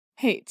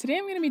Hey, today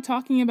I'm going to be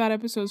talking about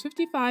episodes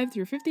 55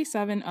 through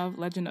 57 of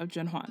Legend of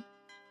ZhenHuan.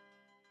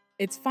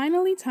 It's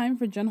finally time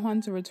for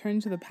ZhenHuan to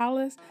return to the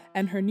palace,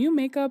 and her new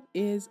makeup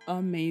is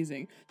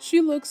amazing.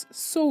 She looks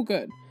so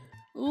good.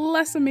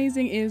 Less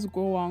amazing is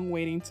Guowang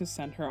waiting to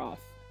send her off.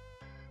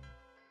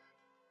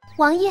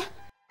 王爷，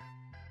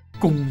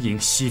恭迎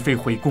熹妃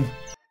回宫。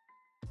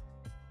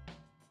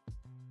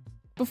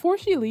 Before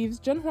she leaves,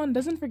 ZhenHuan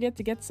doesn't forget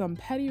to get some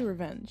petty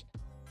revenge.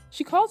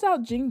 She calls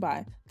out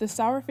Jingbai, the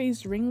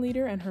sour-faced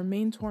ringleader and her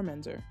main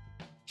tormentor.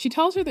 She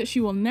tells her that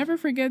she will never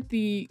forget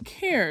the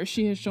care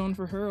she has shown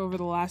for her over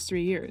the last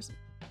 3 years.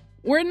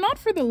 Were it not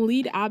for the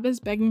lead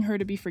abbess begging her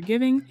to be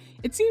forgiving,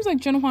 it seems like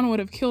ZhenHuan would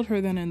have killed her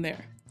then and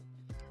there.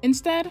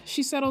 Instead,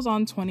 she settles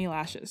on 20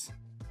 lashes.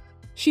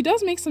 She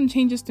does make some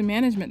changes to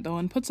management though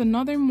and puts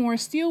another more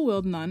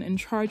steel-willed nun in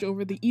charge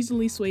over the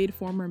easily swayed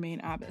former main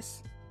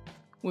abbess.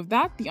 With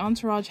that, the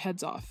entourage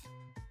heads off.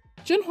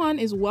 ZhenHuan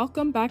is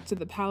welcomed back to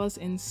the palace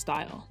in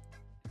style.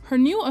 Her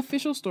new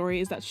official story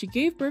is that she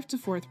gave birth to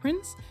 4th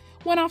Prince,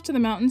 went off to the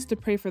mountains to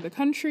pray for the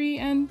country,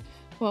 and,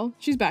 well,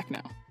 she's back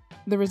now.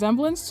 The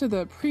resemblance to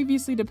the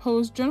previously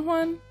deposed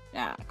ZhenHuan?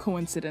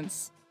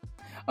 Coincidence.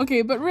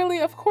 Okay, but really,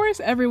 of course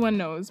everyone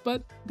knows,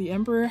 but the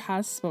emperor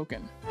has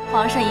spoken.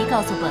 皇上一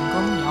告诉本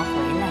宫你要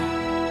回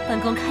来，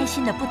本宫开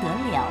心得不得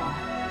了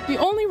啊。 The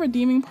only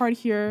redeeming part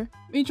here,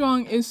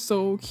 Meizhuang is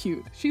so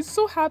cute. She's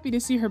so happy to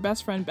see her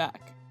best friend back.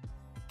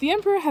 The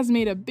emperor has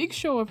made a big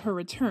show of her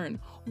return,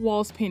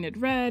 walls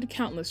painted red,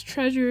 countless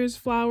treasures,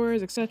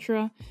 flowers,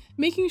 etc.,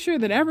 making sure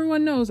that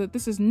everyone knows that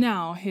this is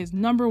now his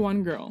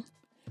 #1 girl.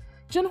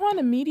 ZhenHuan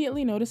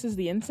immediately notices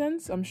the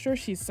incense. I'm sure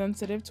she's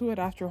sensitive to it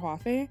after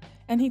Huafei,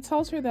 and he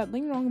tells her that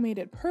Lingrong made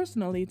it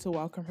personally to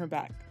welcome her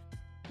back.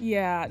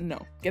 Yeah, no,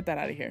 get that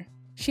out of here.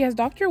 She has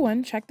Dr.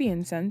 Wen check the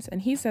incense,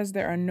 and he says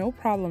there are no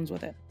problems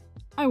with it.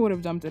 I would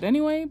have dumped it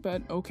anyway,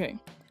 but okay.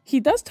 He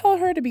does tell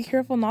her to be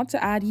careful not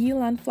to add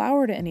Yilan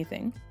flower to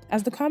anything,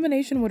 as the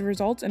combination would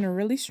result in a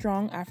really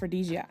strong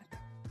aphrodisiac.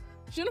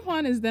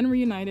 ZhenHuan is then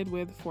reunited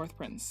with 4th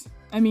Prince.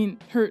 I mean,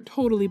 her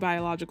totally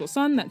biological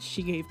son that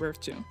she gave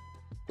birth to.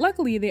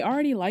 Luckily, they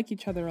already like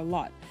each other a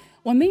lot.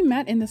 When they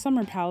met in the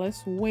Summer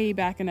Palace way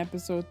back in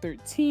episode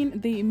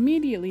 13, they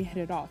immediately hit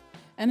it off.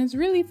 And it's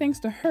really thanks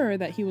to her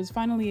that he was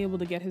finally able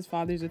to get his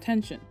father's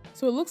attention.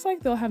 So it looks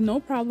like they'll have no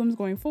problems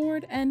going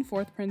forward, and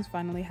 4th Prince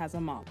finally has a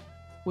mom.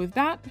 With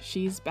that,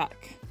 she's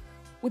back.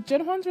 With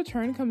ZhenHuan's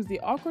return comes the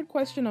awkward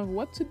question of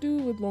what to do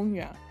with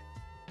Longyue.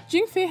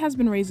 Jingfei has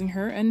been raising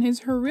her and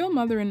is her real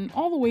mother in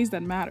all the ways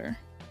that matter.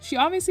 She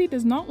obviously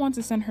does not want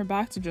to send her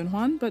back to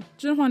ZhenHuan, but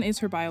ZhenHuan is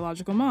her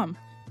biological mom.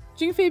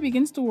 Jingfei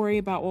begins to worry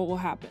about what will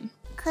happen.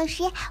 可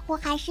是我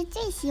还是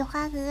最喜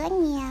欢和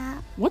你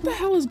啊。 What the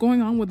hell is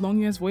going on with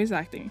Longyue's voice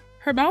acting?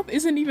 Her mouth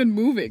isn't even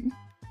moving.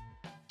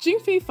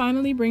 Jingfei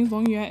finally brings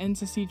Longyue in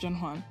to see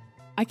ZhenHuan.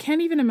 I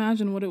can't even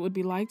imagine what it would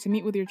be like to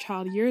meet with your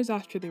child years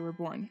after they were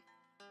born.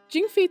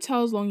 Jingfei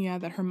tells Longyue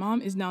that her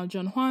mom is now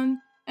ZhenHuan,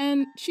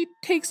 and she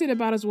takes it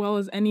about as well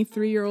as any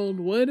 3-year-old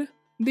would.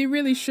 They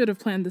really should have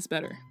planned this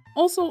better.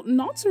 Also,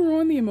 not to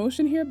ruin the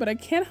emotion here, but I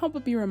can't help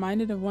but be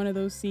reminded of one of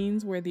those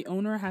scenes where the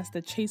owner has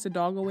to chase a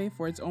dog away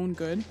for its own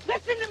good.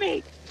 Listen to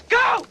me!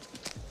 Go!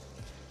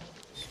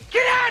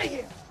 Get out of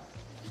here!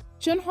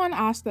 ZhenHuan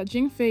asks that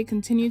Jingfei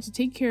continue to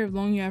take care of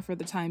Longyue for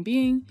the time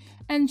being,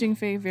 and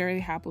Jingfei very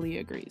happily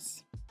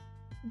agrees.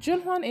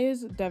 ZhenHuan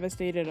is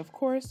devastated, of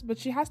course, but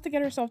she has to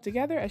get herself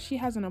together as she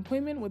has an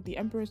appointment with the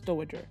Empress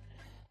Dowager.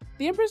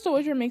 The Empress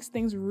Dowager makes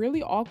things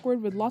really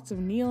awkward with lots of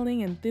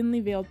kneeling and thinly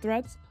veiled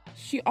threats.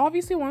 She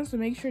obviously wants to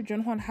make sure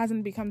ZhenHuan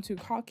hasn't become too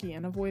cocky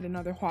and avoid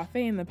another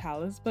Huafei in the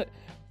palace, but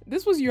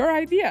this was your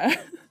idea.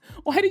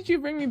 Why did you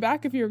bring me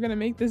back if you were going to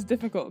make this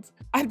difficult?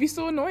 I'd be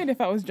so annoyed if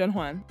I was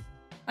ZhenHuan.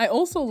 I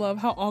also love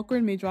how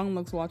awkward Meizhuang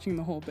looks watching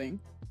the whole thing.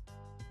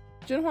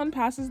 ZhenHuan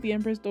passes the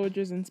Empress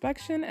Dowager's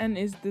inspection and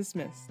is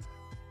dismissed.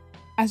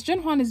 As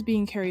ZhenHuan is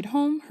being carried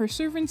home, her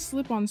servants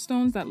slip on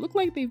stones that look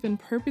like they've been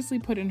purposely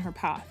put in her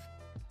path.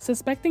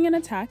 Suspecting an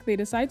attack, they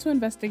decide to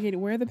investigate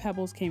where the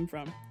pebbles came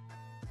from.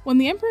 When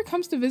the emperor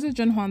comes to visit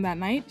ZhenHuan that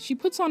night, she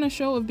puts on a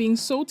show of being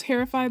so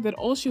terrified that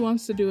all she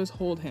wants to do is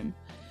hold him.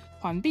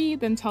 Huan Bi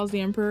then tells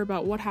the emperor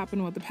about what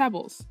happened with the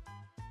pebbles.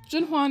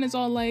 ZhenHuan is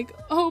all like,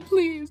 "Oh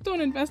please, don't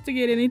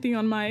investigate anything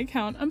on my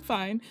account, I'm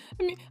fine.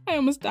 I mean, I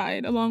almost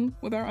died along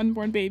with our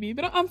unborn baby,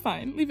 but I'm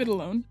fine, leave it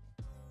alone."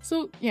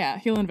 So yeah,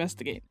 he'll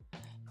investigate.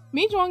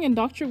 Meizhuang and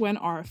Dr. Wen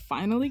are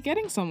finally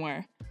getting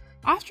somewhere.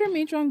 After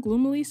Meizhuang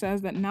gloomily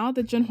says that now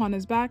that ZhenHuan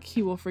is back,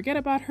 he will forget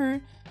about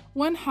her,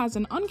 Wen has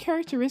an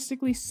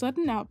uncharacteristically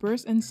sudden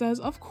outburst and says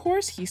of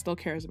course he still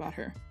cares about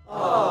her.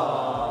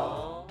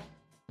 Aww.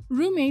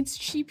 Roommates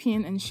Qi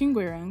Pian and Xin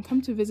Guiren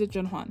come to visit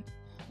ZhenHuan.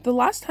 The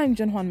last time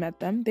ZhenHuan met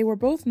them, they were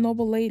both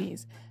noble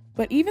ladies,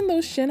 but even though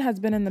Xin has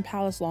been in the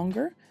palace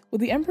longer, with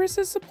the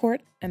Empress's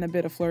support and a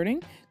bit of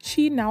flirting,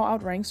 Qi now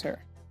outranks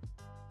her.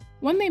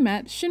 When they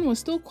met, Xin was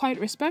still quite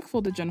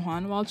respectful to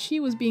ZhenHuan while Qi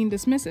was being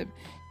dismissive,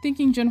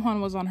 thinking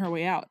ZhenHuan was on her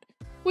way out.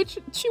 Which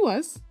she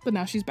was, but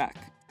now she's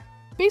back.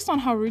 Based on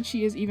how rude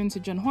she is even to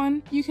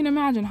ZhenHuan, you can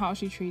imagine how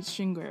she treats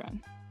Xin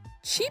Guiren.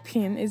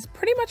 Qipin is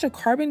pretty much a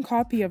carbon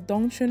copy of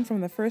Dongchun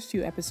from the first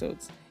few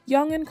episodes.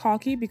 Young and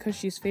cocky because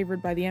she's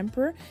favored by the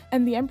emperor,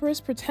 and the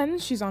empress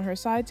pretends she's on her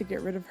side to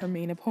get rid of her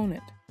main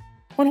opponent.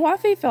 When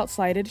Huafei felt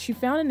slighted, she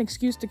found an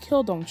excuse to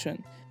kill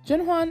Dongchun.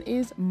 ZhenHuan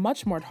is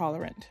much more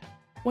tolerant.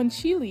 When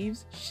Qi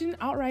leaves, Xin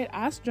outright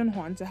asks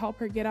ZhenHuan to help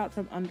her get out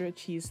from under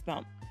Qi's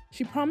thumb.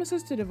 She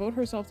promises to devote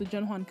herself to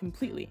ZhenHuan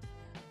completely.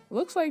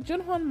 Looks like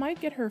ZhenHuan might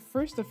get her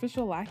first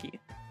official lackey.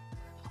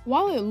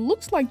 While it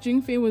looks like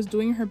Jingfei was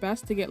doing her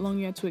best to get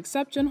Longyue to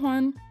accept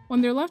ZhenHuan,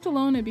 when they're left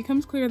alone it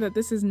becomes clear that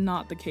this is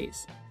not the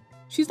case.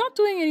 She's not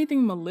doing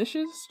anything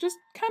malicious, just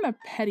kind of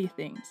petty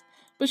things,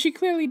 but she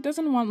clearly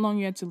doesn't want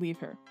Longyue to leave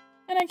her,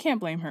 and I can't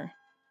blame her.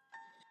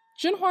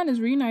 ZhenHuan is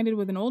reunited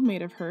with an old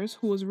maid of hers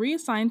who was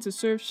reassigned to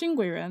serve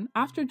Xinguiren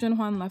after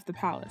ZhenHuan left the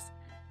palace.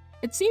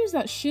 It seems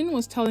that Xin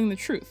was telling the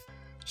truth.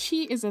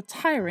 Qi is a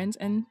tyrant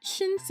and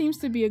Xin seems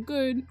to be a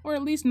good, or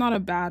at least not a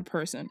bad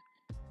person.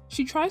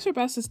 She tries her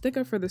best to stick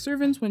up for the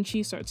servants when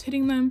Qi starts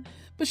hitting them,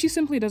 but she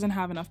simply doesn't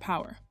have enough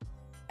power.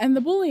 And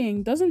the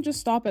bullying doesn't just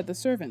stop at the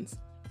servants.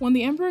 When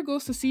the emperor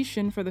goes to see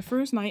Xin for the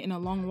first night in a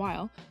long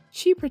while,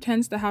 Qi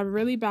pretends to have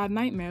really bad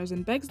nightmares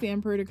and begs the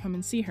emperor to come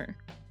and see her.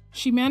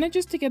 She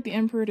manages to get the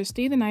emperor to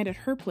stay the night at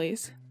her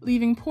place,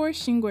 leaving poor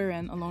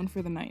Xinguiren alone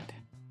for the night.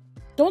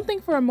 Don't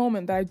think for a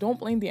moment that I don't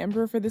blame the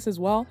emperor for this as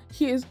well.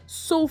 He is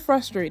so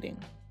frustrating.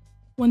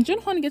 When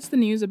ZhenHuan gets the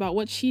news about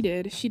what Qi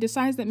did, she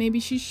decides that maybe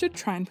she should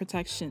try and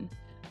protect Xin,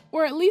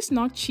 or at least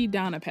knock Qi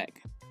down a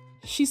peg.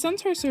 She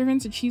sends her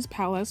servant to Qi's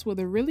palace with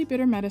a really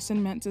bitter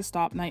medicine meant to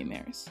stop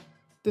nightmares.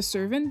 The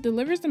servant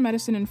delivers the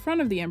medicine in front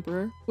of the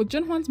emperor with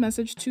ZhenHuan's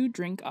message to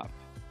drink up.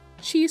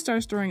 Qi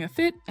starts throwing a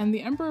fit, and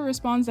the emperor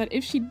responds that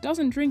if she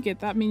doesn't drink it,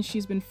 that means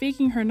she's been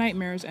faking her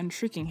nightmares and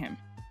tricking him.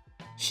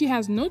 She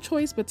has no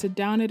choice but to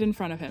down it in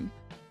front of him.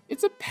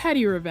 It's a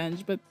petty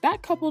revenge, but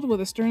that coupled with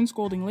a stern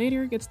scolding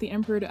later gets the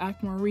emperor to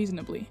act more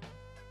reasonably.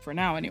 For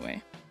now,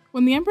 anyway.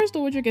 When the empress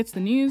dowager gets the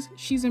news,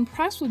 she's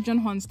impressed with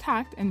ZhenHuan's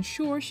tact and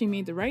sure she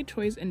made the right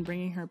choice in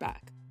bringing her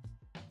back.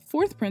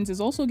 Fourth Prince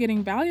is also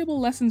getting valuable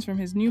lessons from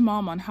his new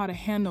mom on how to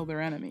handle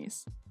their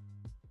enemies.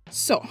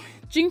 So,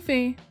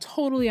 Jingfei,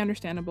 totally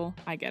understandable,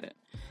 I get it.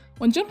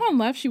 When ZhenHuan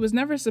left, she was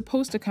never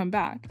supposed to come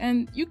back,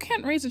 and you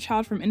can't raise a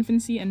child from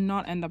infancy and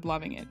not end up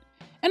loving it.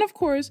 And of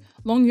course,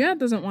 Longyue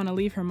doesn't want to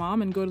leave her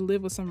mom and go to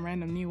live with some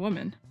random new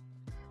woman.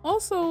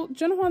 Also,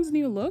 ZhenHuan's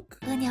new look?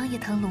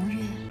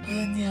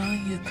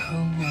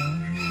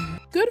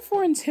 Good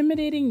for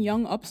intimidating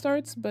young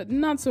upstarts, but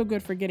not so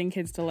good for getting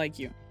kids to like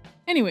you.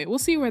 Anyway, we'll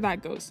see where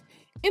that goes.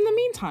 In the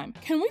meantime,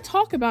 can we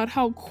talk about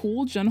how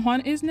cool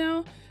ZhenHuan is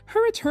now?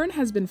 Her return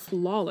has been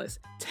flawless,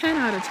 10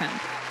 out of 10.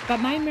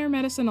 That nightmare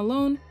medicine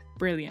alone,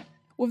 brilliant.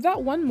 With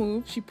that one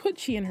move, she put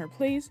Qi in her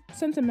place,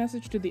 sent a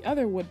message to the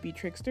other would-be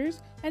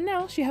tricksters, and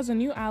now she has a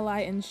new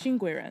ally in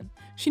Xinguiren.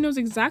 She knows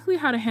exactly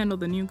how to handle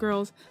the new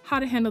girls, how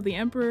to handle the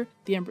emperor,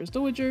 the empress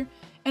dowager,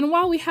 and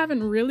while we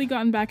haven't really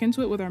gotten back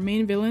into it with our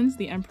main villains,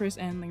 the empress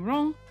and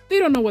Lingrong, they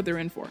don't know what they're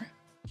in for.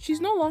 She's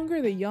no longer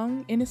the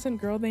young,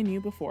 innocent girl they knew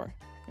before.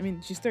 I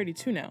mean, she's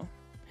 32 now.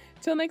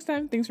 Till next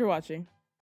time, thanks for watching.